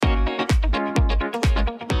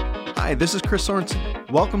Hi, this is Chris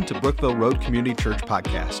Sorensen. Welcome to Brookville Road Community Church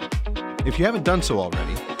Podcast. If you haven't done so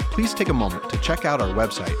already, please take a moment to check out our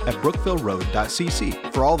website at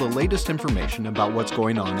brookvilleroad.cc for all the latest information about what's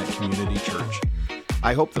going on at Community Church.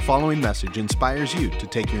 I hope the following message inspires you to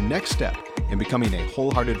take your next step in becoming a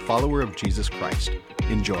wholehearted follower of Jesus Christ.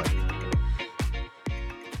 Enjoy.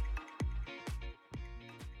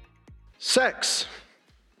 Sex.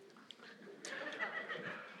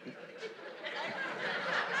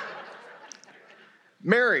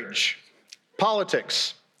 Marriage,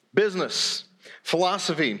 politics, business,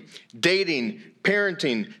 philosophy, dating,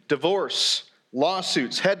 parenting, divorce,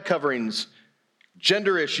 lawsuits, head coverings,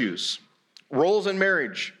 gender issues, roles in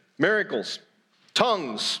marriage, miracles,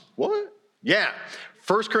 tongues. What? Yeah.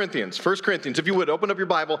 1 Corinthians. If you would, open up your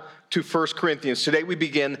Bible to 1 Corinthians. Today we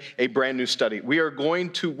begin a brand new study. We are going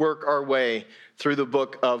to work our way through the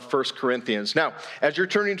book of 1 Corinthians. Now, as you're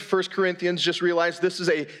turning to 1 Corinthians, just realize this is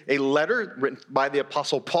a letter written by the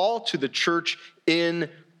Apostle Paul to the church in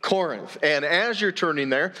Corinth. And as you're turning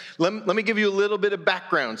there, let me give you a little bit of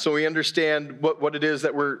background so we understand what it is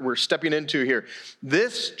that we're stepping into here.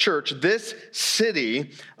 This church, this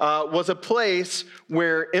city, was a place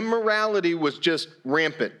where immorality was just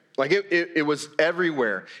rampant. Like it was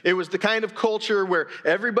everywhere. It was the kind of culture where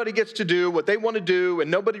everybody gets to do what they want to do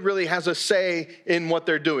and nobody really has a say in what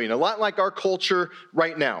they're doing. A lot like our culture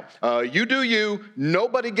right now. You do you.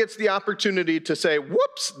 Nobody gets the opportunity to say,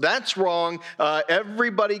 whoops, that's wrong.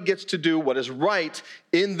 Everybody gets to do what is right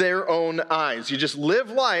in their own eyes. You just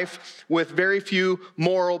live life with very few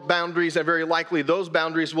moral boundaries, and very likely those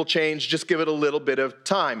boundaries will change. Just give it a little bit of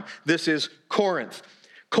time. This is Corinth.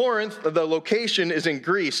 Corinth, the location is in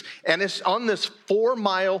Greece, and it's on this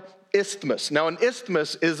 4-mile isthmus. Now, an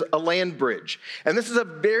isthmus is a land bridge, and this is a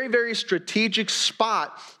very, very strategic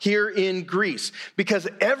spot here in Greece because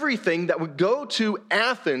everything that would go to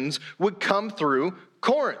Athens would come through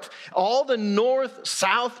Corinth. All the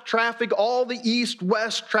north-south traffic, all the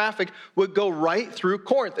east-west traffic would go right through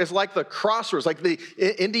Corinth. It's like the crossroads, like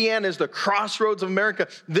Indiana is the crossroads of America.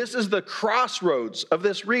 This is the crossroads of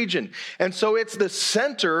this region. And so it's the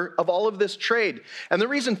center of all of this trade. And the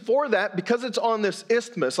reason for that, because it's on this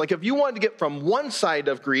isthmus, like if you wanted to get from one side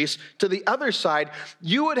of Greece to the other side,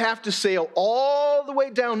 you would have to sail all the way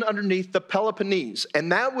down underneath the Peloponnese.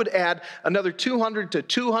 And that would add another 200 to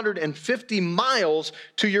 250 miles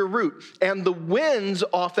to your route. And the winds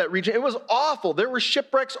off that region, it was awful. There were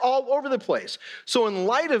shipwrecks all over the place. So in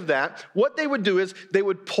light of that, what they would do is they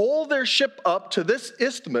would pull their ship up to this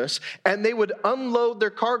isthmus and they would unload their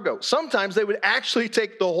cargo. Sometimes they would actually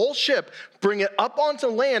take the whole ship, bring it up onto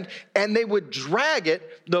land, and they would drag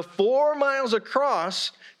it the 4 miles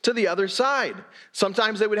across to the other side.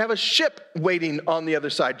 Sometimes they would have a ship waiting on the other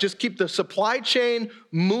side. Just keep the supply chain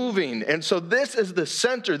moving. And so this is the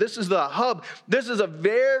center. This is the hub. This is a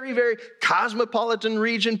very, very cosmopolitan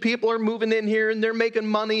region. People are moving in here and they're making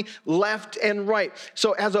money left and right.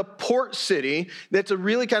 So as a port city, that's a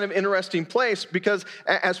really kind of interesting place because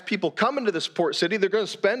as people come into this port city, they're going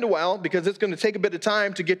to spend a while because it's going to take a bit of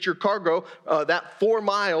time to get your cargo that 4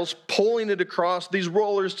 miles, pulling it across these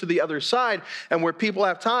rollers to the other side. And where people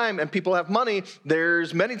have time and people have money,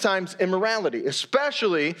 there's many times immorality,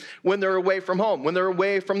 especially when they're away from home, when they're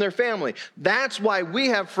away from their family. That's why we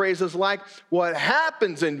have phrases like, what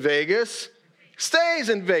happens in Vegas stays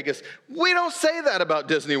in Vegas. We don't say that about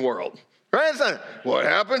Disney World, right? It's not, what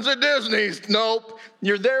happens at Disney? Nope.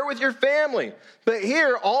 You're there with your family. But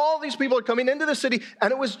here, all these people are coming into the city,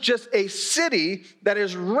 and it was just a city that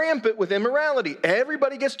is rampant with immorality.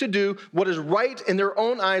 Everybody gets to do what is right in their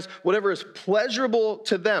own eyes, whatever is pleasurable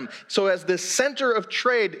to them. So as the center of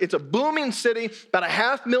trade, it's a booming city. About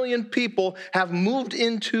 500,000 people have moved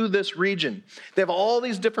into this region. They have all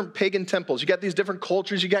these different pagan temples. You got these different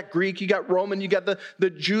cultures. You got Greek, you got Roman, you got the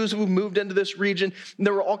Jews who moved into this region. And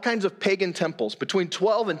there were all kinds of pagan temples, between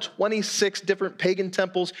 12 and 26 different pagan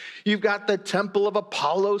temples. You've got the temple of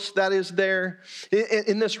Apollos that is there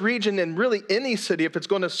in this region, and really any city, if it's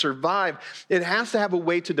going to survive, it has to have a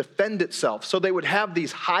way to defend itself. So they would have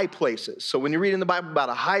these high places. So when you read in the Bible about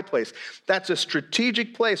a high place, that's a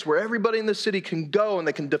strategic place where everybody in the city can go and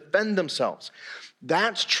they can defend themselves.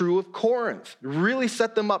 That's true of Corinth. It really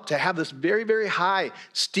set them up to have this very, very high,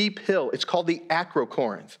 steep hill. It's called the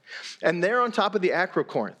Acrocorinth. And there on top of the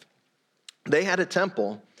Acrocorinth, they had a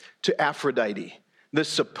temple to Aphrodite, the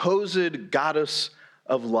supposed goddess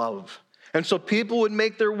of love. And so people would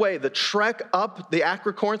make their way. The trek up the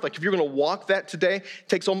Acrocorinth, like if you're going to walk that today, it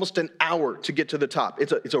takes almost an hour to get to the top.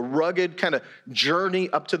 It's a rugged kind of journey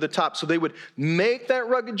up to the top. So they would make that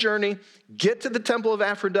rugged journey, get to the temple of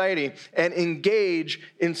Aphrodite, and engage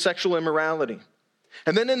in sexual immorality.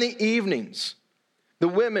 And then in the evenings, the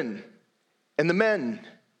women and the men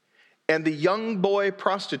and the young boy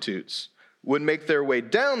prostitutes would make their way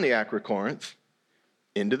down the Acrocorinth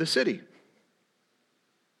into the city.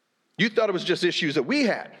 You thought it was just issues that we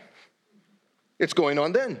had. It's going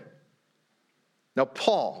on then. Now,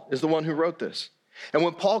 Paul is the one who wrote this. And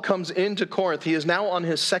when Paul comes into Corinth, he is now on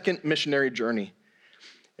his second missionary journey.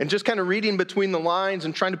 And just kind of reading between the lines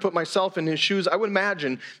and trying to put myself in his shoes, I would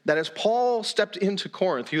imagine that as Paul stepped into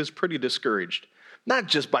Corinth, he was pretty discouraged. Not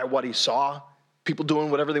just by what he saw, people doing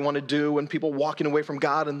whatever they want to do and people walking away from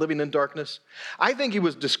God and living in darkness. I think he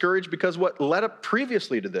was discouraged because what led up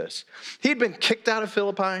previously to this. He'd been kicked out of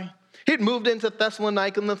Philippi. He'd moved into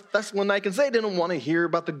Thessalonica, and the Thessalonians, they didn't want to hear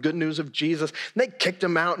about the good news of Jesus. And they kicked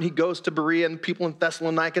him out, and he goes to Berea, and people in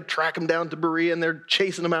Thessalonica track him down to Berea, and they're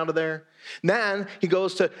chasing him out of there. Then he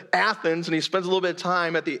goes to Athens, and he spends a little bit of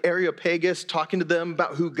time at the Areopagus talking to them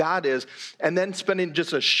about who God is. And then spending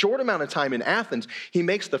just a short amount of time in Athens, he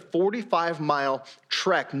makes the 45-mile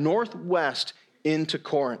trek northwest into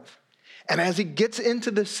Corinth. And as he gets into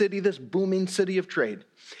the city, this booming city of trade,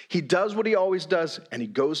 he does what he always does, and he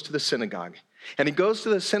goes to the synagogue. And he goes to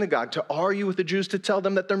the synagogue to argue with the Jews to tell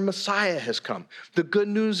them that their Messiah has come. The good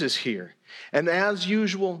news is here. And as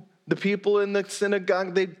usual, the people in the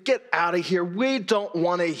synagogue, they get out of here. We don't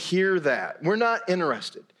want to hear that. We're not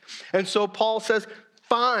interested. And so Paul says,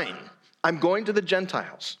 fine, I'm going to the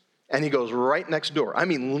Gentiles. And he goes right next door. I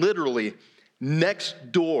mean, literally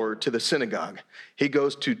next door to the synagogue. He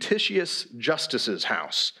goes to Titius Justus's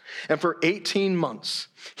house. And for 18 months,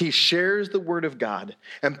 he shares the word of God,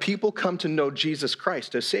 and people come to know Jesus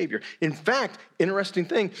Christ as Savior. In fact, interesting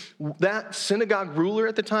thing, that synagogue ruler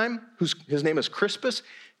at the time, his name is Crispus,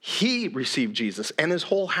 he received Jesus and his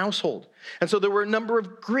whole household. And so there were a number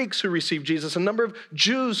of Greeks who received Jesus, a number of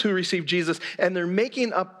Jews who received Jesus, and they're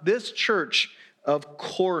making up this church of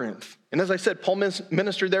Corinth. And as I said, Paul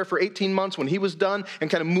ministered there for 18 months. When he was done and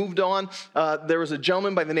kind of moved on, there was a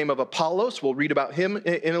gentleman by the name of Apollos. We'll read about him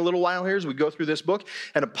in a little while here as we go through this book.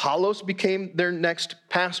 And Apollos became their next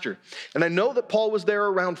pastor. And I know that Paul was there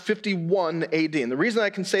around 51 AD. And the reason I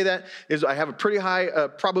can say that is I have a pretty high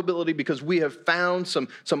probability because we have found some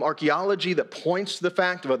archaeology that points to the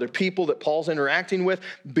fact of other people that Paul's interacting with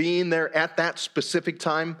being there at that specific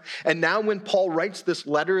time. And now when Paul writes this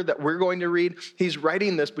letter that we're going to read, he's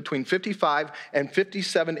writing this between 55 and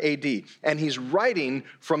 57 AD, and he's writing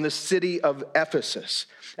from the city of Ephesus.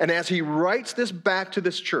 And as he writes this back to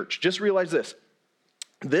this church, just realize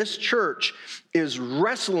this church is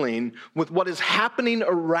wrestling with what is happening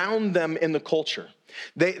around them in the culture.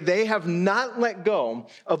 They have not let go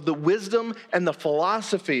of the wisdom and the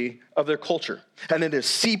philosophy of their culture, and it has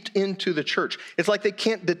seeped into the church. It's like they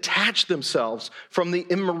can't detach themselves from the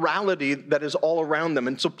immorality that is all around them.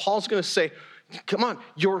 And so Paul's going to say, come on,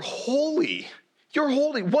 you're holy. You're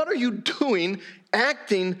holy. What are you doing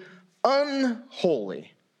acting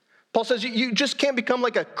unholy? Paul says you just can't become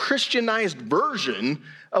like a Christianized version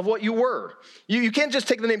of what you were. You can't just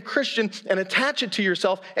take the name Christian and attach it to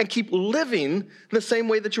yourself and keep living the same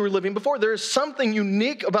way that you were living before. There is something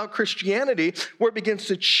unique about Christianity where it begins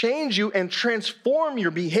to change you and transform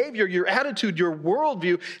your behavior, your attitude, your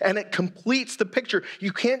worldview, and it completes the picture.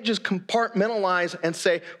 You can't just compartmentalize and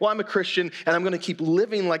say, well, I'm a Christian and I'm going to keep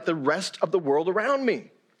living like the rest of the world around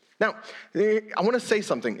me. Now, I want to say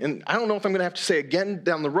something, and I don't know if I'm going to have to say again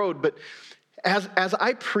down the road, but as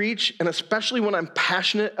I preach, and especially when I'm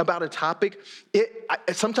passionate about a topic,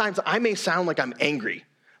 sometimes I may sound like I'm angry,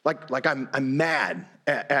 like I'm mad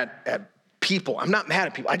at people. I'm not mad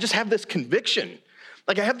at people. I just have this conviction.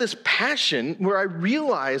 Like I have this passion where I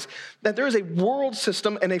realize that there is a world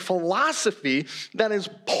system and a philosophy that is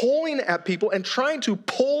pulling at people and trying to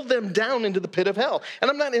pull them down into the pit of hell.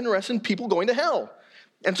 And I'm not interested in people going to hell.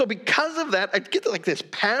 And so because of that, I get like this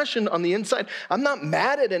passion on the inside. I'm not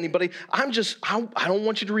mad at anybody. I don't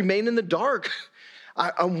want you to remain in the dark.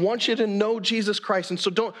 I want you to know Jesus Christ. And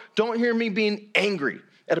so don't hear me being angry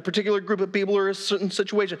at a particular group of people or a certain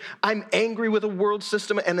situation. I'm angry with a world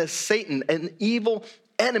system and a Satan, an evil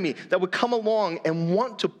enemy that would come along and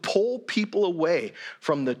want to pull people away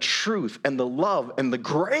from the truth and the love and the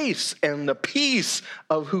grace and the peace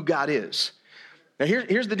of who God is. Now,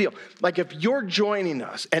 here's the deal. Like, if you're joining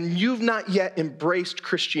us and you've not yet embraced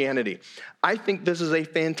Christianity, I think this is a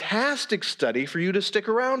fantastic study for you to stick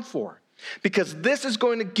around for, because this is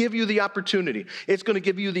going to give you the opportunity. It's going to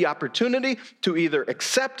give you the opportunity to either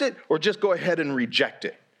accept it or just go ahead and reject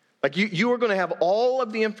it. Like, you are going to have all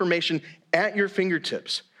of the information at your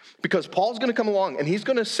fingertips. Because Paul's going to come along and he's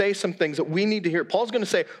going to say some things that we need to hear. Paul's going to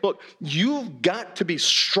say, look, you've got to be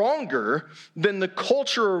stronger than the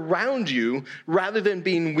culture around you rather than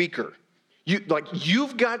being weaker.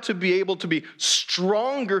 You've got to be able to be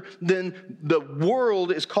stronger than the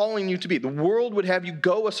world is calling you to be. The world would have you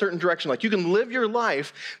go a certain direction. Like, you can live your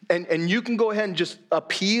life and you can go ahead and just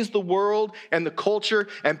appease the world and the culture,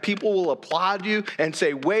 and people will applaud you and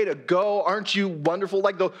say, way to go, aren't you wonderful?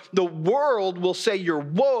 Like, the world will say you're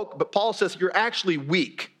woke, but Paul says you're actually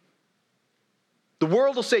weak. The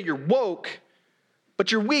world will say you're woke,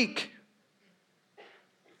 but you're weak.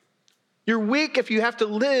 You're weak if you have to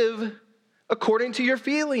live according to your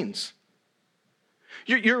feelings.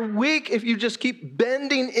 You're weak if you just keep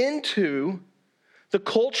bending into the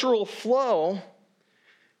cultural flow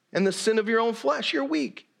and the sin of your own flesh. You're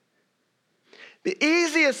weak. The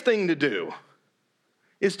easiest thing to do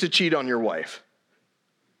is to cheat on your wife.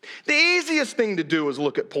 The easiest thing to do is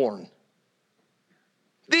look at porn.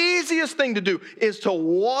 The easiest thing to do is to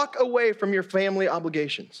walk away from your family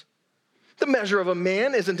obligations. The measure of a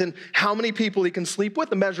man isn't in how many people he can sleep with.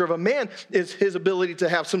 The measure of a man is his ability to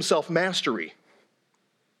have some self-mastery.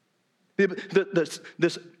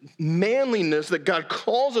 This manliness that God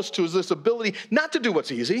calls us to is this ability not to do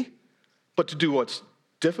what's easy, but to do what's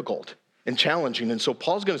difficult and challenging. And so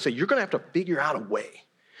Paul's going to say, you're going to have to figure out a way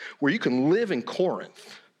where you can live in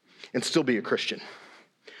Corinth and still be a Christian.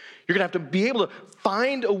 You're going to have to be able to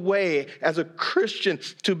find a way as a Christian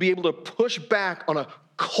to be able to push back on a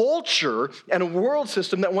culture and a world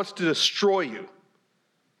system that wants to destroy you.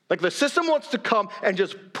 Like, the system wants to come and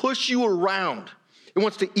just push you around. It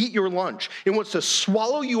wants to eat your lunch. It wants to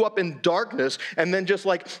swallow you up in darkness and then just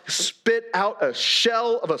like spit out a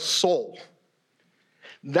shell of a soul.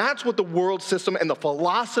 That's what the world system and the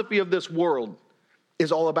philosophy of this world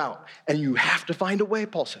is all about. And you have to find a way,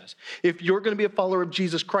 Paul says, if you're going to be a follower of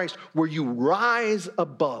Jesus Christ, where you rise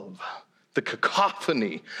above the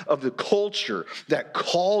cacophony of the culture that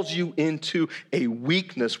calls you into a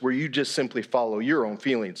weakness where you just simply follow your own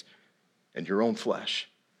feelings and your own flesh.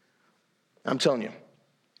 I'm telling you,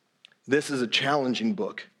 this is a challenging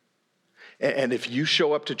book. And if you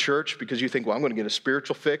show up to church because you think, well, I'm going to get a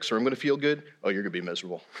spiritual fix or I'm going to feel good, oh, you're going to be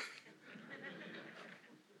miserable.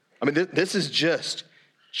 I mean, this is just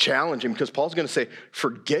challenging because Paul's going to say,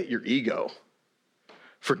 forget your ego.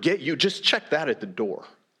 Forget you. Just check that at the door.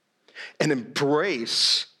 And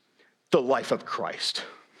embrace the life of Christ.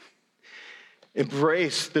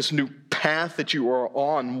 Embrace this new path that you are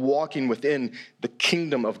on, walking within the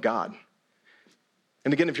kingdom of God.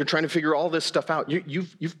 And again, if you're trying to figure all this stuff out,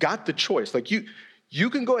 you've got the choice. Like, you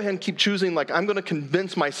can go ahead and keep choosing, like, I'm going to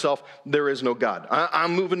convince myself there is no God.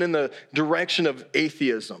 I'm moving in the direction of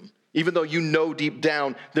atheism. Even though you know deep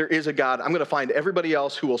down there is a God, I'm going to find everybody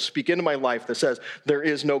else who will speak into my life that says there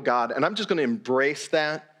is no God, and I'm just going to embrace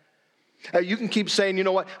that. You can keep saying, you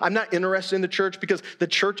know what, I'm not interested in the church because the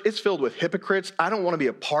church is filled with hypocrites. I don't want to be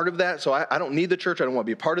a part of that, so I don't need the church. I don't want to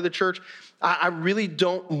be a part of the church. I really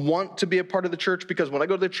don't want to be a part of the church because when I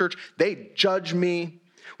go to the church, they judge me.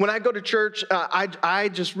 When I go to church, I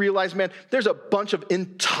just realize, man, there's a bunch of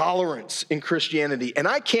intolerance in Christianity, and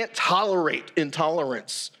I can't tolerate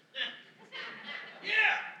intolerance.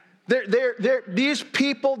 These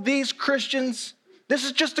people, these Christians, this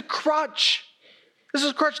is just a crutch. This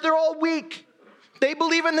is a crutch. They're all weak. They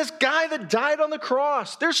believe in this guy that died on the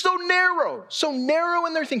cross. They're so narrow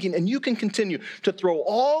in their thinking. And you can continue to throw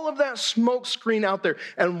all of that smoke screen out there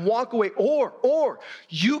and walk away. Or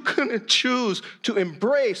you can choose to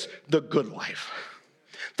embrace the good life.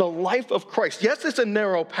 The life of Christ. Yes, it's a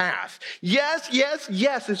narrow path. Yes,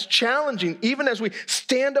 it's challenging, even as we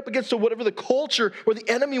stand up against whatever the culture or the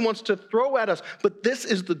enemy wants to throw at us. But this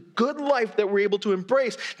is the good life that we're able to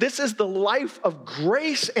embrace. This is the life of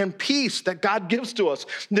grace and peace that God gives to us.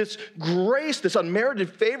 This grace, this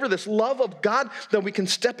unmerited favor, this love of God, that we can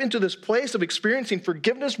step into this place of experiencing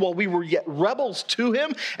forgiveness while we were yet rebels to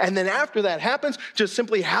Him. And then after that happens, just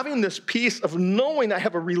simply having this peace of knowing I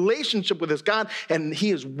have a relationship with this God and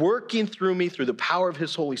He is working through me through the power of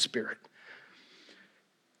His Holy Spirit.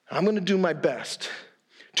 I'm going to do my best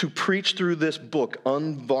to preach through this book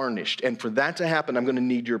unvarnished. And for that to happen, I'm going to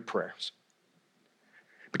need your prayers.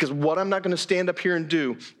 Because what I'm not going to stand up here and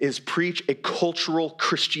do is preach a cultural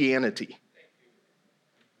Christianity.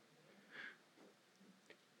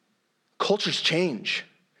 Cultures change.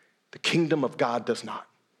 The kingdom of God does not.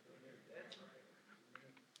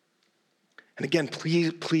 And again,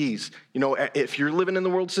 please, if you're living in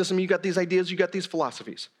the world system, you got these ideas, you got these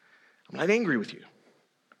philosophies. I'm not angry with you.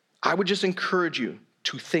 I would just encourage you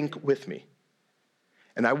to think with me.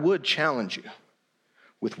 And I would challenge you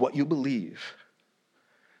with what you believe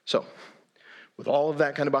So, with all of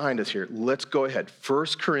that kind of behind us here, let's go ahead. 1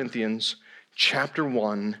 Corinthians chapter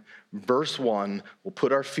 1, verse 1. We'll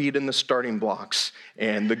put our feet in the starting blocks,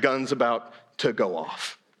 and the gun's about to go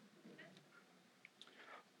off.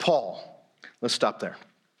 Paul. Let's stop there.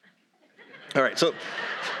 All right, so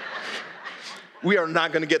we are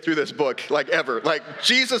not going to get through this book, like, ever. Like,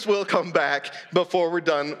 Jesus will come back before we're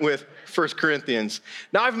done with 1 Corinthians.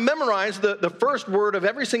 Now, I've memorized the first word of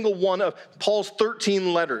every single one of Paul's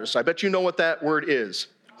 13 letters. I bet you know what that word is.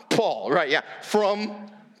 Paul, right, yeah, from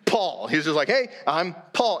Paul. He's just like, hey, I'm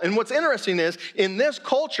Paul. And what's interesting is, in this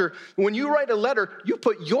culture, when you write a letter, you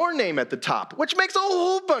put your name at the top, which makes a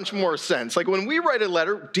whole bunch more sense. Like, when we write a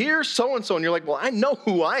letter, dear so-and-so, and you're like, well, I know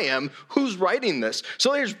who I am. Who's writing this?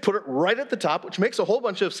 So they just put it right at the top, which makes a whole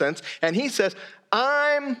bunch of sense. And he says,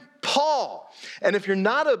 I'm Paul. And if you're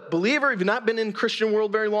not a believer, if you've not been in the Christian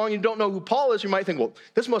world very long, you don't know who Paul is, you might think, well,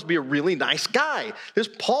 this must be a really nice guy. This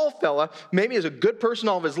Paul fella maybe is a good person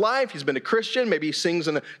all of his life. He's been a Christian. Maybe he sings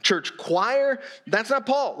in a church choir. That's not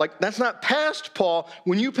Paul. Like, that's not past Paul.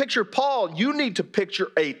 When you picture Paul, you need to picture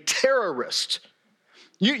a terrorist.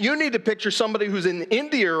 You need to picture somebody who's in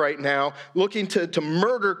India right now looking to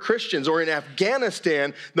murder Christians, or in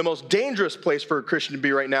Afghanistan, the most dangerous place for a Christian to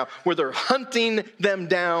be right now, where they're hunting them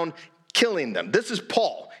down, killing them. This is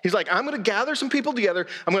Paul. He's like, I'm going to gather some people together,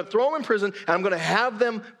 I'm going to throw them in prison, and I'm going to have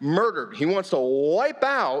them murdered. He wants to wipe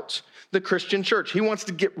out the Christian church. He wants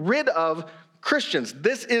to get rid of Christians.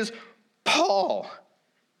 This is Paul,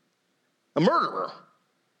 a murderer.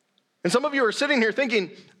 And some of you are sitting here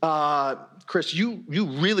thinking, Chris, you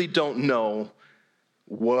really don't know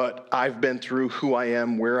what I've been through, who I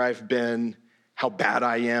am, where I've been, how bad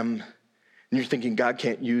I am. And you're thinking God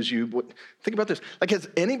can't use you. But think about this. Like, has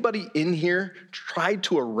anybody in here tried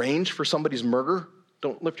to arrange for somebody's murder?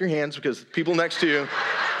 Don't lift your hands, because people next to you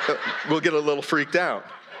will get a little freaked out.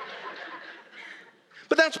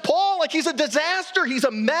 But that's Paul. Like, he's a disaster. He's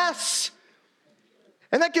a mess.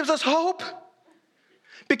 And that gives us hope.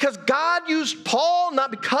 Because God used Paul, not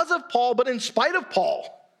because of Paul, but in spite of Paul.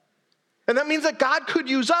 And that means that God could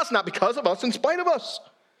use us, not because of us, in spite of us.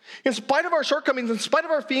 In spite of our shortcomings, in spite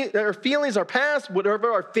of our feelings, our past,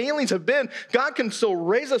 whatever our failings have been, God can still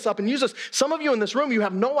raise us up and use us. Some of you in this room, you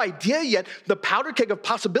have no idea yet the powder keg of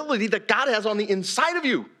possibility that God has on the inside of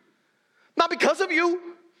you. Not because of you,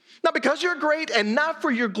 not because you're great, and not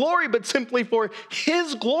for your glory, but simply for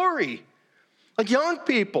His glory. Like, young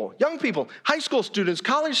people, high school students,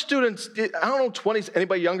 college students, I don't know, 20s,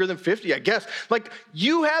 anybody younger than 50, I guess. Like,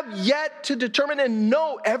 you have yet to determine and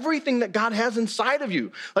know everything that God has inside of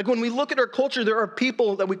you. Like, when we look at our culture, there are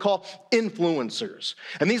people that we call influencers.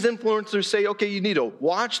 And these influencers say, okay, you need to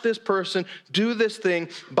watch this person, do this thing,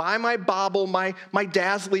 buy my bauble, my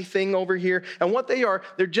Dazzly thing over here. And what they are,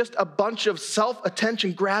 they're just a bunch of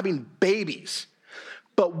self-attention grabbing babies.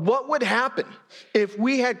 But what would happen if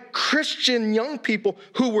we had Christian young people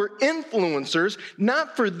who were influencers,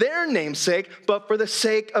 not for their name's sake, but for the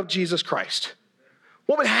sake of Jesus Christ?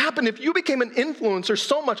 What would happen if you became an influencer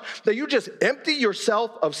so much that you just empty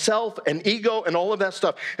yourself of self and ego and all of that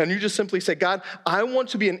stuff, and you just simply say, God, I want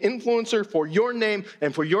to be an influencer for your name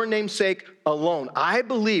and for your name's sake alone. I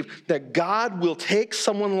believe that God will take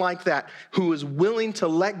someone like that who is willing to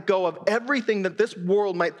let go of everything that this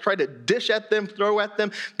world might try to dish at them, throw at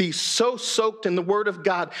them, be so soaked in the Word of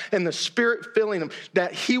God and the Spirit filling them,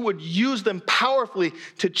 that He would use them powerfully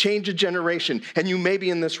to change a generation. And you may be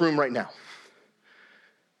in this room right now.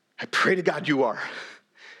 I pray to God you are.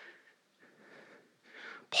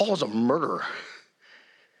 Paul's a murderer.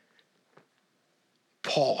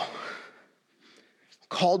 Paul,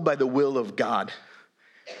 called by the will of God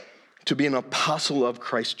to be an apostle of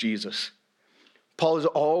Christ Jesus. Paul is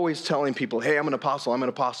always telling people, hey, I'm an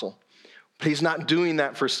apostle. But he's not doing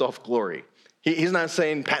that for self-glory. He's not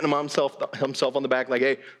saying, patting himself on the back like,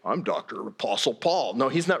 hey, I'm Dr. Apostle Paul. No,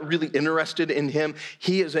 he's not really interested in him.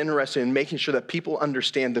 He is interested in making sure that people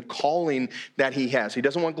understand the calling that he has. He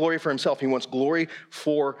doesn't want glory for himself. He wants glory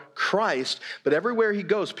for Christ. But everywhere he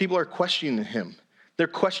goes, people are questioning him. They're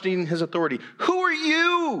questioning his authority. Who are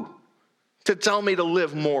you to tell me to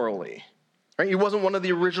live morally? Right? He wasn't one of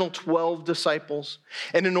the original 12 disciples.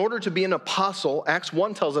 And in order to be an apostle, Acts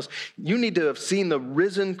 1 tells us, you need to have seen the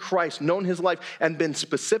risen Christ, known his life, and been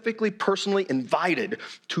specifically, personally invited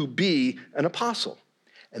to be an apostle.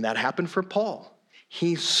 And that happened for Paul.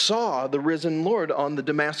 He saw the risen Lord on the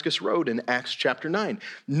Damascus Road in Acts chapter 9.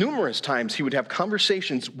 Numerous times he would have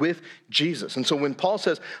conversations with Jesus. And so when Paul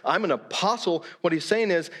says, I'm an apostle, what he's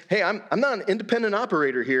saying is, hey, I'm not an independent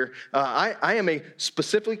operator here. I am a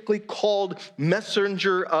specifically called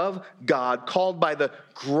messenger of God, called by the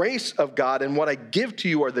grace of God. And what I give to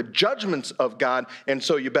you are the judgments of God. And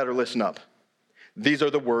so you better listen up. These are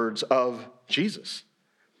the words of Jesus.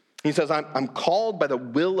 He says, I'm called by the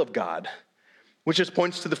will of God, which just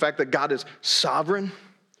points to the fact that God is sovereign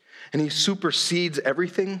and he supersedes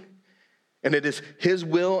everything. And it is his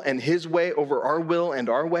will and his way over our will and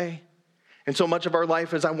our way. And so much of our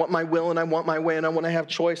life is I want my will and I want my way and I want to have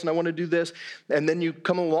choice and I want to do this. And then you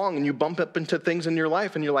come along and you bump up into things in your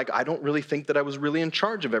life and you're like, I don't really think that I was really in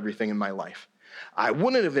charge of everything in my life. I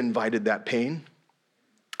wouldn't have invited that pain.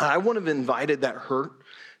 I wouldn't have invited that hurt,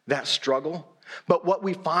 that struggle. But what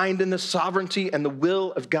we find in the sovereignty and the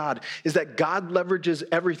will of God is that God leverages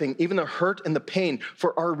everything, even the hurt and the pain,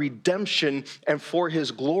 for our redemption and for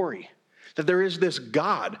his glory. That there is this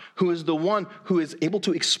God who is the one who is able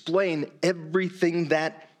to explain everything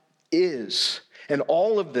that is. And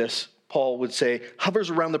all of this, Paul would say, hovers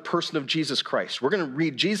around the person of Jesus Christ. We're going to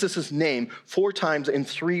read Jesus' name 4 times in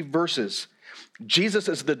 3 verses. Jesus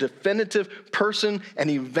is the definitive person and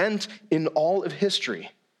event in all of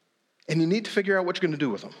history. And you need to figure out what you're going to do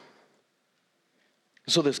with him.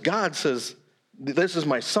 So this God says, this is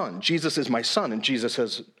my son. Jesus is my son. And Jesus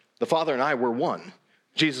says, the Father and I were one.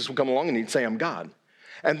 Jesus would come along and he'd say, I'm God.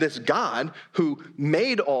 And this God who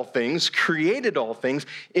made all things, created all things,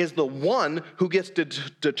 is the one who gets to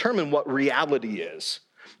determine what reality is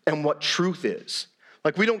and what truth is.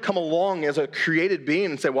 Like we don't come along as a created being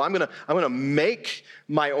and say, well, I'm gonna make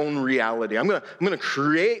my own reality. I'm gonna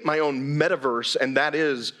create my own metaverse, and that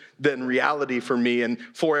is then reality for me and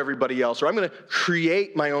for everybody else. Or I'm gonna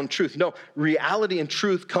create my own truth. No, reality and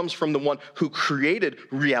truth comes from the one who created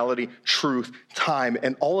reality, truth, time,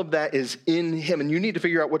 and all of that is in him. And you need to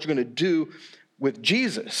figure out what you're gonna do with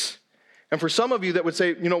Jesus. And for some of you that would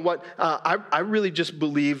say, you know what, I really just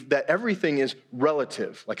believe that everything is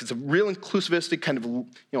relative. Like it's a real inclusivistic kind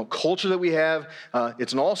of culture that we have.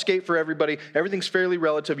 It's an all skate for everybody. Everything's fairly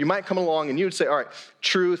relative. You might come along and you would say, all right,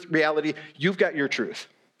 truth, reality, you've got your truth.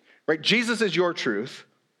 Right? Jesus is your truth.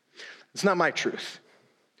 It's not my truth.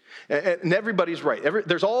 And everybody's right.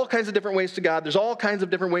 There's all kinds of different ways to God. There's all kinds of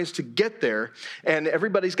different ways to get there. And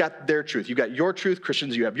everybody's got their truth. You've got your truth.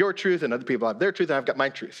 Christians, you have your truth. And other people have their truth. And I've got my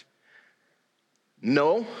truth.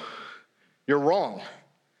 No, you're wrong.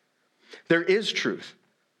 There is truth.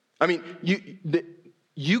 I mean,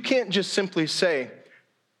 you can't just simply say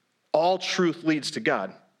all truth leads to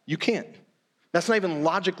God. You can't. That's not even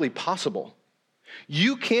logically possible.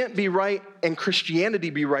 You can't be right and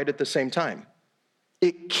Christianity be right at the same time.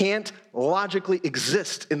 It can't logically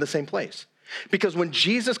exist in the same place. Because when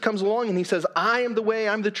Jesus comes along and he says, I am the way,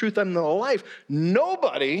 I'm the truth, I'm the life,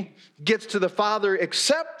 nobody gets to the Father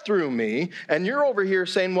except through me. And you're over here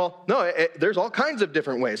saying, well, no, there's all kinds of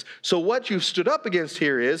different ways. So what you've stood up against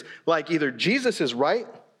here is like either Jesus is right,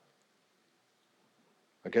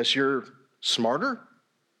 I guess you're smarter.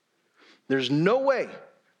 There's no way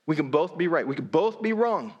we can both be right. We can both be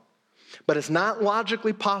wrong. But it's not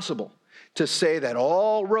logically possible to say that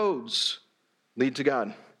all roads lead to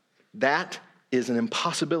God. That is an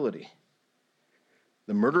impossibility.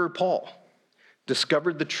 The murderer Paul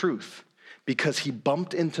discovered the truth because he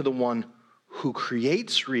bumped into the one who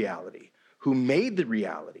creates reality, who made the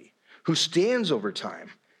reality, who stands over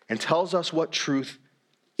time and tells us what truth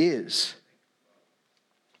is.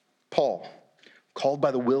 Paul, called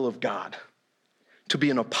by the will of God to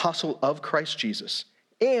be an apostle of Christ Jesus,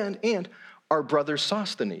 and our brother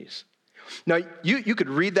Sosthenes. Now, you could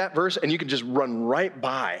read that verse and you could just run right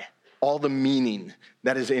by all the meaning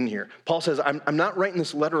that is in here. Paul says, I'm not writing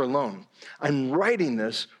this letter alone. I'm writing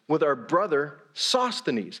this with our brother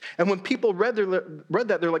Sosthenes. And when people read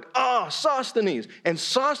that, they're like, Sosthenes. And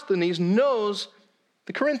Sosthenes knows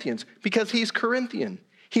the Corinthians because he's Corinthian.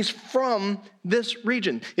 He's from this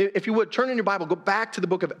region. If you would, turn in your Bible, go back to the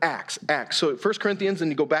book of Acts. So 1 Corinthians, then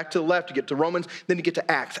you go back to the left, you get to Romans, then you get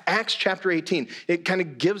to Acts. Acts chapter 18, it kind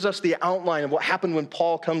of gives us the outline of what happened when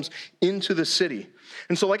Paul comes into the city.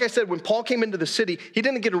 And so like I said, when Paul came into the city, he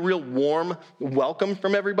didn't get a real warm welcome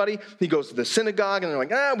from everybody. He goes to the synagogue and they're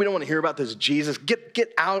like, we don't want to hear about this Jesus.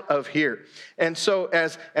 Get out of here. And so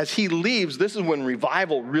as he leaves, this is when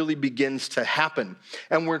revival really begins to happen.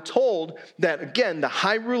 And we're told that, again, the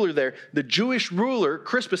high ruler there, the Jewish ruler,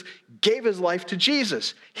 Crispus, gave his life to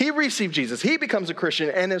Jesus. He received Jesus. He becomes a Christian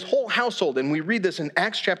and his whole household. And we read this in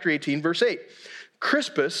Acts chapter 18, verse 8.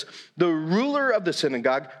 Crispus, the ruler of the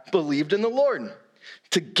synagogue, believed in the Lord.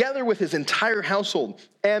 together with his entire household.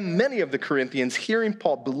 And many of the Corinthians, hearing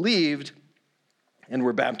Paul, believed and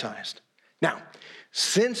were baptized. Now,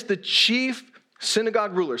 since the chief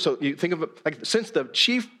synagogue ruler, so you think of it like since the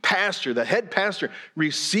chief pastor, the head pastor,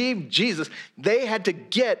 received Jesus, they had to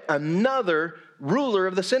get another ruler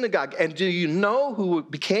of the synagogue. And do you know who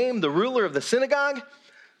became the ruler of the synagogue?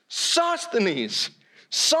 Sosthenes.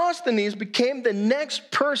 Sosthenes became the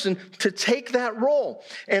next person to take that role.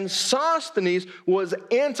 And Sosthenes was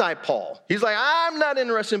anti-Paul. He's like, I'm not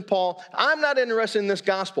interested in Paul. I'm not interested in this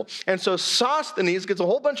gospel. And so Sosthenes gets a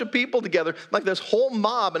whole bunch of people together, like this whole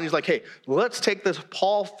mob, and he's like, hey, let's take this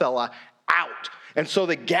Paul fella out. And so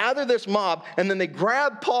they gather this mob, and then they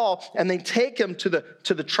grab Paul, and they take him to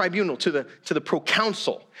the tribunal, to the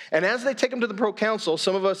proconsul. And as they take him to the proconsul,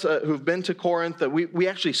 some of us who've been to Corinth, we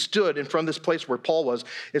actually stood in front of this place where Paul was.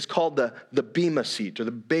 It's called the Bema seat, or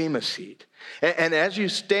the Bema seat. And as you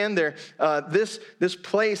stand there, this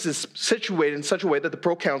place is situated in such a way that the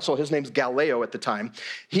proconsul, his name's Gallio at the time,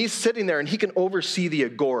 he's sitting there and he can oversee the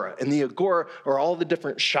agora. And the agora are all the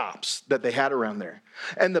different shops that they had around there.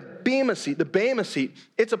 And the Bema seat,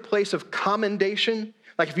 it's a place of commendation.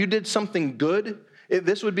 Like if you did something good,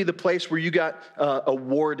 this would be the place where you got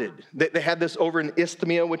awarded. They had this over in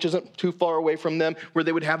Isthmia, which isn't too far away from them, where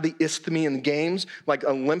they would have the Isthmian Games. Like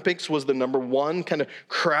Olympics was the number one kind of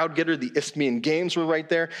crowd getter. The Isthmian Games were right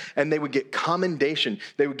there. And they would get commendation.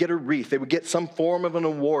 They would get a wreath. They would get some form of an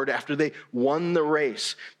award after they won the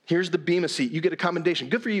race. Here's the Bema seat. You get a commendation.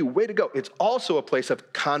 Good for you. Way to go. It's also a place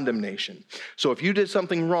of condemnation. So if you did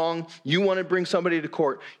something wrong, you want to bring somebody to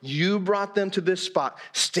court, you brought them to this spot,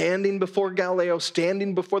 standing before Gallio,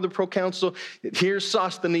 standing before the proconsul. Here's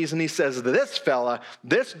Sosthenes, and he says, this fella,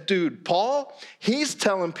 this dude, Paul, he's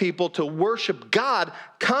telling people to worship God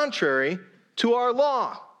contrary to our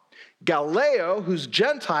law. Gallio, who's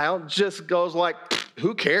Gentile, just goes like,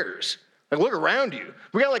 who cares? Like, look around you.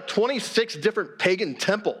 We got like 26 different pagan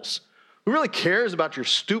temples. Who really cares about your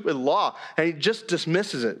stupid law? And he just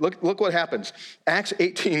dismisses it. Look what happens. Acts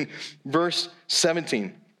 18, verse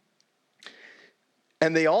 17.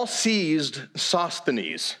 And they all seized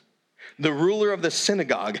Sosthenes, the ruler of the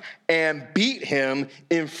synagogue, and beat him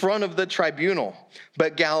in front of the tribunal.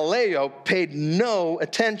 But Gallio paid no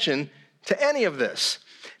attention to any of this.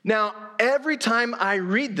 Now, every time I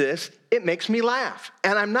read this, it makes me laugh.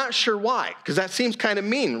 And I'm not sure why, because that seems kind of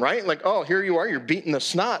mean, right? Like, oh, here you are, you're beating the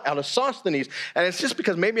snot out of Sosthenes. And it's just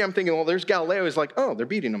because maybe I'm thinking, well, there's Gallio. He's like, oh, they're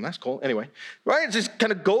beating him. That's cool. Anyway, right? It just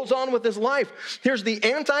kind of goes on with his life. Here's the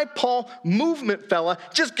anti-Paul movement fella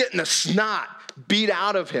just getting the snot beat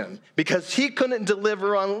out of him because he couldn't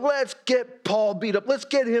deliver on, let's get Paul beat up. Let's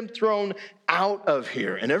get him thrown out of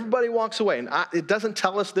here. And everybody walks away. And it doesn't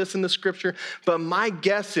tell us this in the scripture, but my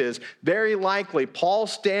guess is very likely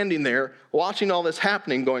Paul's standing there watching all this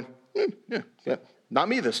happening going, yeah, not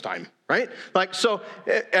me this time, right? Like, so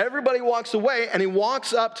everybody walks away and he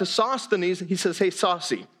walks up to Sosthenes. He says, hey,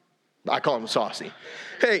 Saucy. I call him Saucy.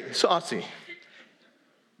 Hey, Saucy,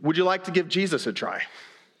 would you like to give Jesus a try?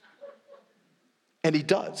 And he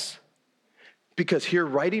does. Because here,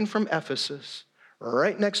 writing from Ephesus,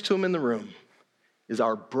 right next to him in the room, is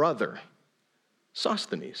our brother,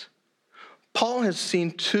 Sosthenes. Paul has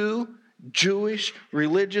seen two Jewish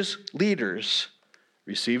religious leaders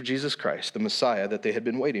receive Jesus Christ, the Messiah that they had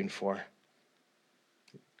been waiting for.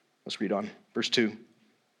 Let's read on. Verse 2.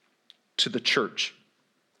 To the church.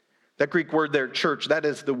 That Greek word there, church, that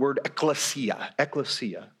is the word ekklesia.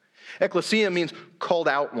 Ekklesia. Ekklesia means called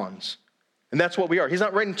out ones. And that's what we are. He's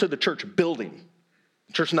not writing to the church building.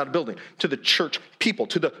 The church is not a building. To the church people,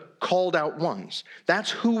 to the called out ones.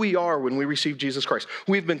 That's who we are when we receive Jesus Christ.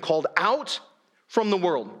 We've been called out from the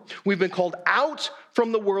world. We've been called out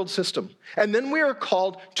from the world system. And then we are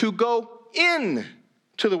called to go in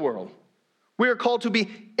to the world. We are called to be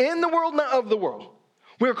in the world, not of the world.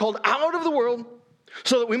 We are called out of the world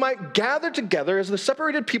so that we might gather together as the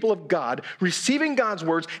separated people of God, receiving God's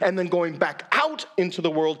words, and then going back out into the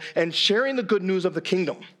world and sharing the good news of the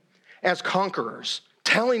kingdom as conquerors,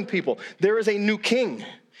 telling people there is a new king,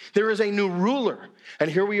 there is a new ruler. And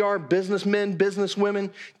here we are, businessmen,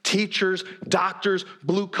 businesswomen, teachers, doctors,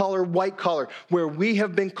 blue collar, white collar, where we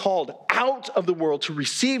have been called out of the world to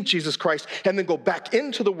receive Jesus Christ and then go back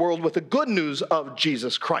into the world with the good news of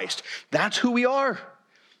Jesus Christ. That's who we are.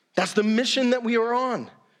 That's the mission that we are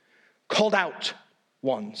on. Called out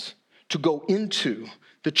ones to go into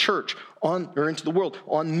the church into the world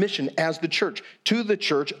on mission as the church, to the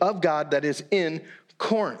church of God that is in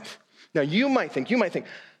Corinth. Now you might think,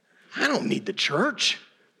 I don't need the church.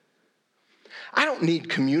 I don't need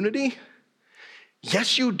community.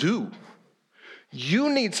 Yes, you do. You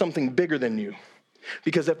need something bigger than you.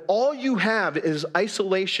 Because if all you have is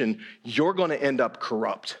isolation, you're going to end up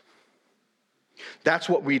corrupt. That's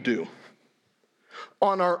what we do.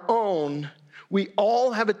 On our own, we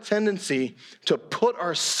all have a tendency to put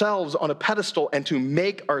ourselves on a pedestal and to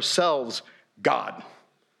make ourselves God.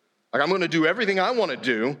 Like, I'm going to do everything I want to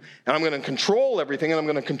do, and I'm going to control everything, and I'm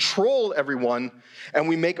going to control everyone, and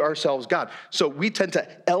we make ourselves God. So we tend to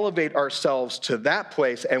elevate ourselves to that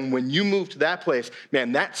place, and when you move to that place,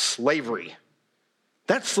 man, that's slavery.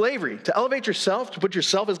 That's slavery. To elevate yourself, to put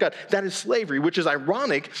yourself as God, that is slavery, which is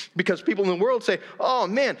ironic because people in the world say, oh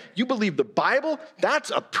man, you believe the Bible?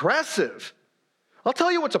 That's oppressive. I'll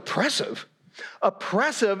tell you what's oppressive.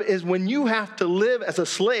 Oppressive is when you have to live as a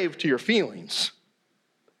slave to your feelings.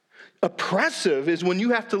 Oppressive is when you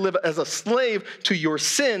have to live as a slave to your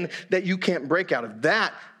sin that you can't break out of.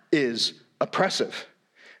 That is oppressive.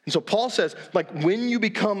 And so Paul says, like, when you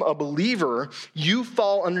become a believer, you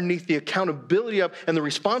fall underneath the accountability of and the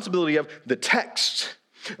responsibility of the text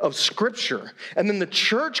of Scripture. And then the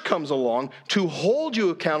church comes along to hold you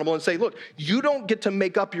accountable and say, look, you don't get to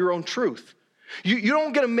make up your own truth. You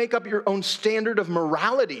don't get to make up your own standard of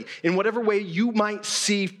morality in whatever way you might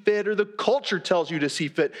see fit or the culture tells you to see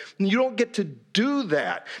fit. You don't get to do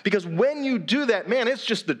that, because when you do that, man, it's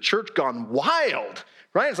just the church gone wild,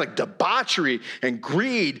 right? It's like debauchery and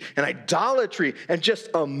greed and idolatry and just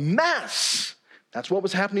a mess. That's what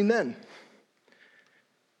was happening then.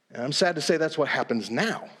 And I'm sad to say that's what happens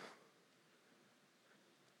now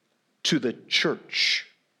to the church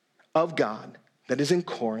of God that is in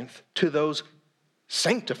Corinth, to those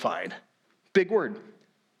sanctified. Big word.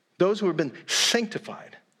 Those who have been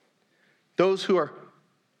sanctified. Those who are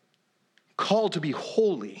called to be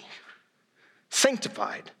holy,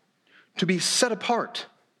 sanctified, to be set apart,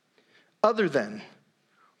 other than,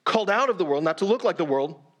 called out of the world, not to look like the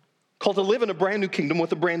world, called to live in a brand new kingdom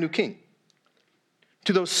with a brand new king.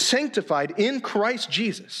 To those sanctified in Christ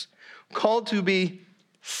Jesus, called to be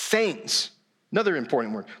saints. Another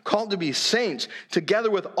important word, called to be saints, together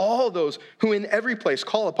with all those who in every place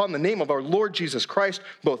call upon the name of our Lord Jesus Christ,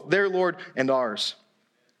 both their Lord and ours.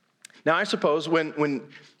 Now, I suppose when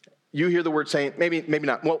you hear the word saint, maybe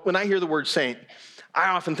not. Well, when I hear the word saint,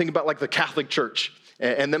 I often think about like the Catholic Church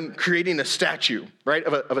and them creating a statue, right,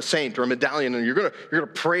 of a saint or a medallion, and you're gonna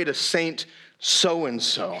pray to Saint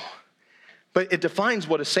so-and-so. But it defines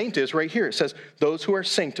what a saint is right here. It says, those who are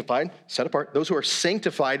sanctified, set apart, those who are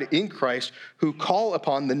sanctified in Christ, who call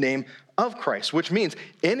upon the name of Christ, which means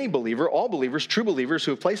any believer, all believers, true believers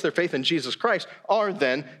who have placed their faith in Jesus Christ are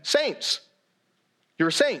then saints. You're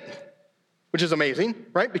a saint, which is amazing,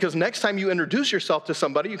 right? Because next time you introduce yourself to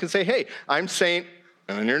somebody, you can say, hey, I'm Saint,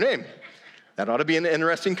 and your name. That ought to be an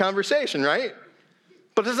interesting conversation, right?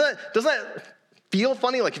 But does that feel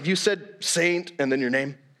funny? Like if you said saint and then your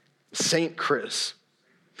name? Saint Chris.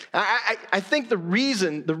 I think the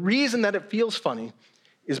reason that it feels funny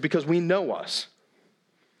is because we know us.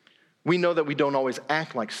 We know that we don't always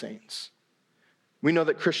act like saints. We know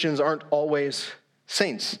that Christians aren't always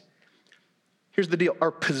saints. Here's the deal. Our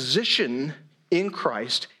position in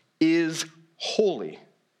Christ is holy,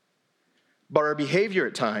 but our behavior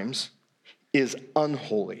at times is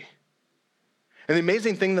unholy. And the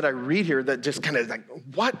amazing thing that I read here that just kind of like,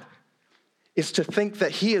 what? Is to think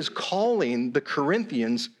that he is calling the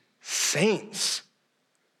Corinthians saints.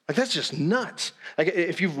 Like, that's just nuts. Like,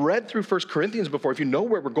 if you've read through 1 Corinthians before, if you know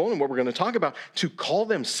where we're going and what we're going to talk about, to call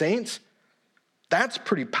them saints, that's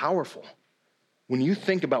pretty powerful. When you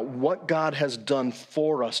think about what God has done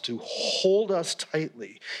for us to hold us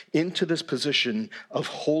tightly into this position of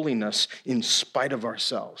holiness in spite of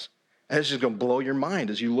ourselves. And it's just going to blow your mind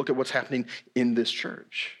as you look at what's happening in this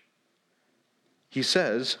church. He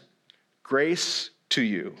says, grace to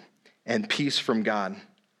you and peace from God.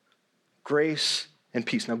 Grace and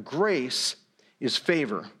peace. Now, grace is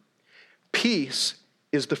favor. Peace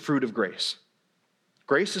is the fruit of grace.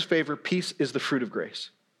 Grace is favor. Peace is the fruit of grace.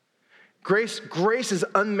 Grace is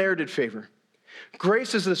unmerited favor.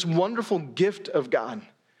 Grace is this wonderful gift of God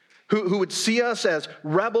who would see us as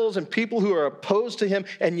rebels and people who are opposed to him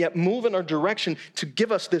and yet move in our direction to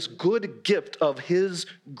give us this good gift of his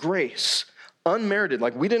grace. Unmerited,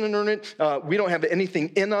 like we didn't earn it. We don't have anything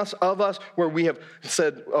in us, of us, where we have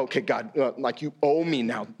said, okay, God, like you owe me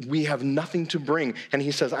now. We have nothing to bring. And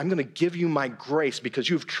he says, I'm going to give you my grace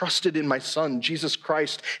because you've trusted in my son, Jesus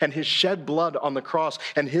Christ, and his shed blood on the cross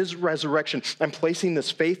and his resurrection. I'm placing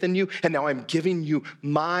this faith in you, and now I'm giving you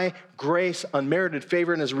my grace, unmerited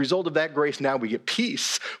favor. And as a result of that grace, now we get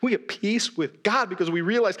peace. We get peace with God because we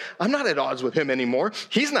realize I'm not at odds with him anymore.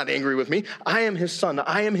 He's not angry with me. I am his son.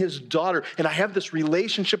 I am his daughter, and I have this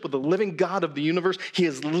relationship with the living God of the universe. He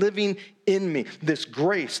is living in me. This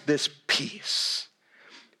grace, this peace.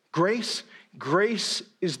 Grace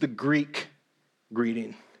is the Greek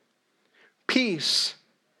greeting. Peace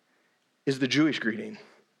is the Jewish greeting.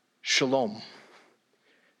 Shalom.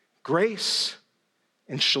 Grace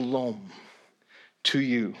and shalom to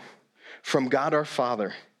you from God our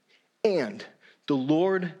Father and the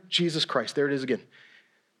Lord Jesus Christ. There it is again.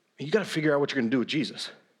 You got to figure out what you're going to do with Jesus.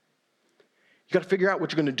 You got to figure out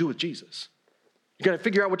what you're going to do with Jesus. You got to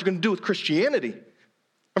figure out what you're going to do with Christianity.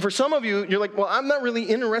 And for some of you, you're like, well, I'm not really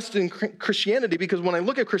interested in Christianity because when I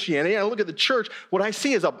look at Christianity, I look at the church, what I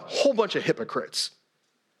see is a whole bunch of hypocrites.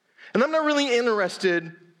 And I'm not really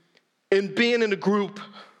interested in being in a group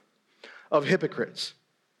of hypocrites.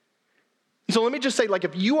 And so let me just say, like,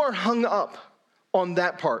 if you are hung up on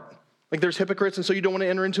that part, like there's hypocrites and so you don't want to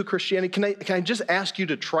enter into Christianity, can I just ask you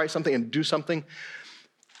to try something and do something?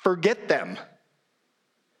 Forget them.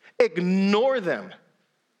 Ignore them.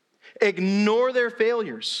 Ignore their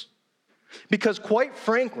failures. Because quite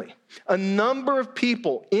frankly, a number of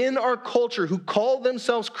people in our culture who call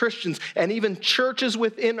themselves Christians and even churches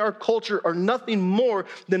within our culture are nothing more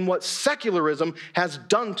than what secularism has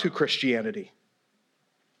done to Christianity.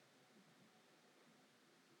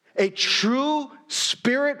 A true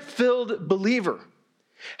spirit-filled believer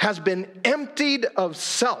has been emptied of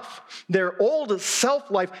self. Their old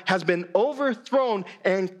self-life has been overthrown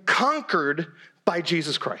and conquered by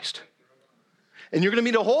Jesus Christ. And you're going to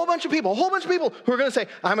meet a whole bunch of people who are going to say,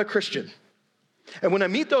 I'm a Christian. And when I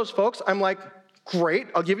meet those folks, I'm like, great,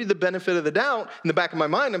 I'll give you the benefit of the doubt. In the back of my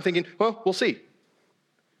mind, I'm thinking, well, we'll see.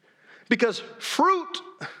 Because fruit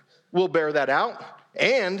will bear that out.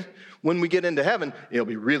 And when we get into heaven, it'll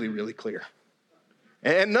be really, really clear.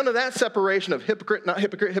 And none of that separation of hypocrite, not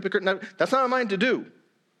hypocrite, that's not mine to do.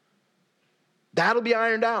 That'll be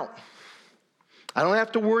ironed out. I don't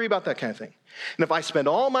have to worry about that kind of thing. And if I spend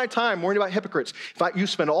all my time worrying about hypocrites, you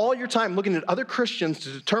spend all your time looking at other Christians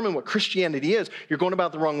to determine what Christianity is, you're going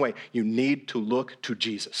about the wrong way. You need to look to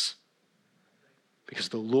Jesus. Because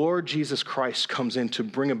the Lord Jesus Christ comes in to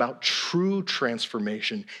bring about true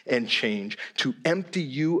transformation and change, to empty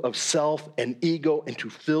you of self and ego and to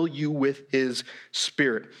fill you with his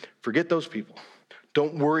Spirit. Forget those people.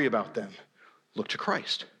 Don't worry about them. Look to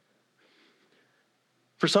Christ.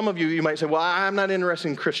 For some of you, you might say, well, I'm not interested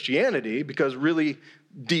in Christianity because really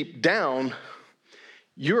deep down,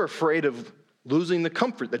 you're afraid of losing the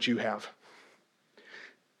comfort that you have.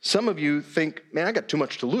 Some of you think, man, I got too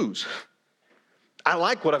much to lose. I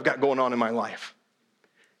like what I've got going on in my life.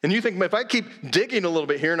 And you think, if I keep digging a little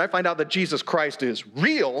bit here and I find out that Jesus Christ is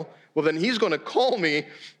real, well, then he's going to call me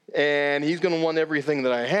and he's going to want everything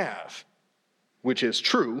that I have, which is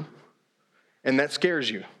true, and that scares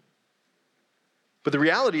you. But the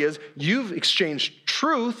reality is you've exchanged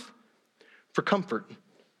truth for comfort.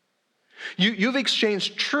 You've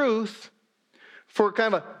exchanged truth for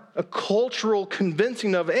kind of a cultural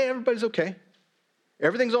convincing of, hey, everybody's okay.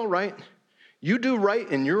 Everything's all right. You do right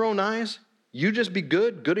in your own eyes. You just be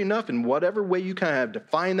good enough in whatever way you kind of have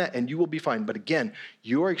defined that, and you will be fine. But again,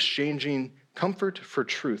 you are exchanging comfort for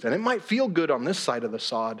truth. And it might feel good on this side of the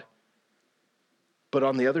sod, but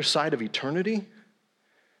on the other side of eternity,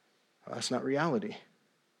 that's not reality.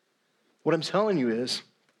 What I'm telling you is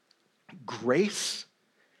grace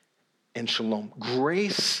and shalom,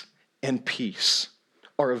 grace and peace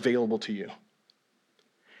are available to you.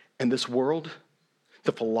 And this world,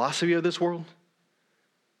 the philosophy of this world,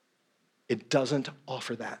 it doesn't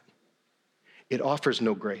offer that. It offers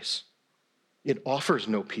no grace. It offers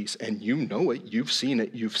no peace. And you know it. You've seen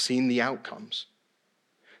it. You've seen the outcomes.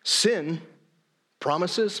 Sin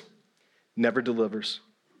promises, never delivers.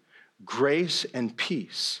 Grace and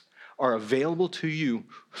peace are available to you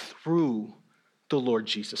through the Lord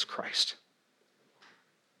Jesus Christ.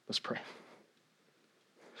 Let's pray.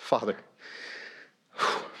 Father,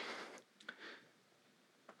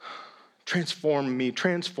 transform me,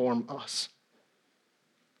 transform us.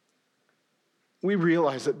 We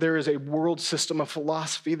realize that there is a world system of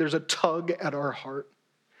philosophy. There's a tug at our heart.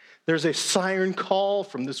 There's a siren call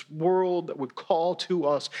from this world that would call to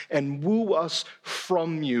us and woo us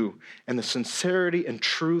from you and the sincerity and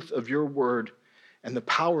truth of your word and the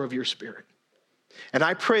power of your Spirit. And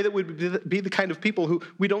I pray that we'd be the kind of people who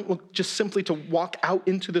we don't look just simply to walk out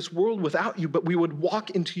into this world without you, but we would walk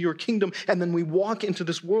into your kingdom, and then we walk into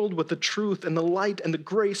this world with the truth and the light and the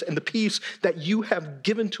grace and the peace that you have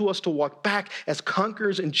given to us to walk back as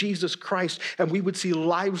conquerors in Jesus Christ, and we would see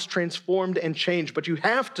lives transformed and changed. But you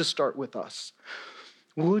have to start with us.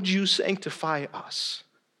 Would you sanctify us?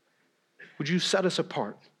 Would you set us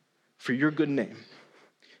apart for your good name?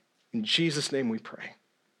 In Jesus' name we pray.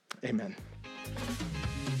 Amen.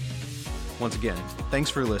 Once again, thanks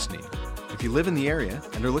for listening. If you live in the area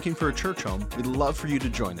and are looking for a church home, we'd love for you to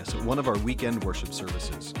join us at one of our weekend worship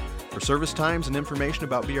services. For service times and information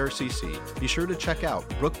about BRCC, be sure to check out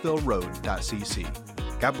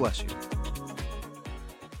brookvilleroad.cc. God bless you.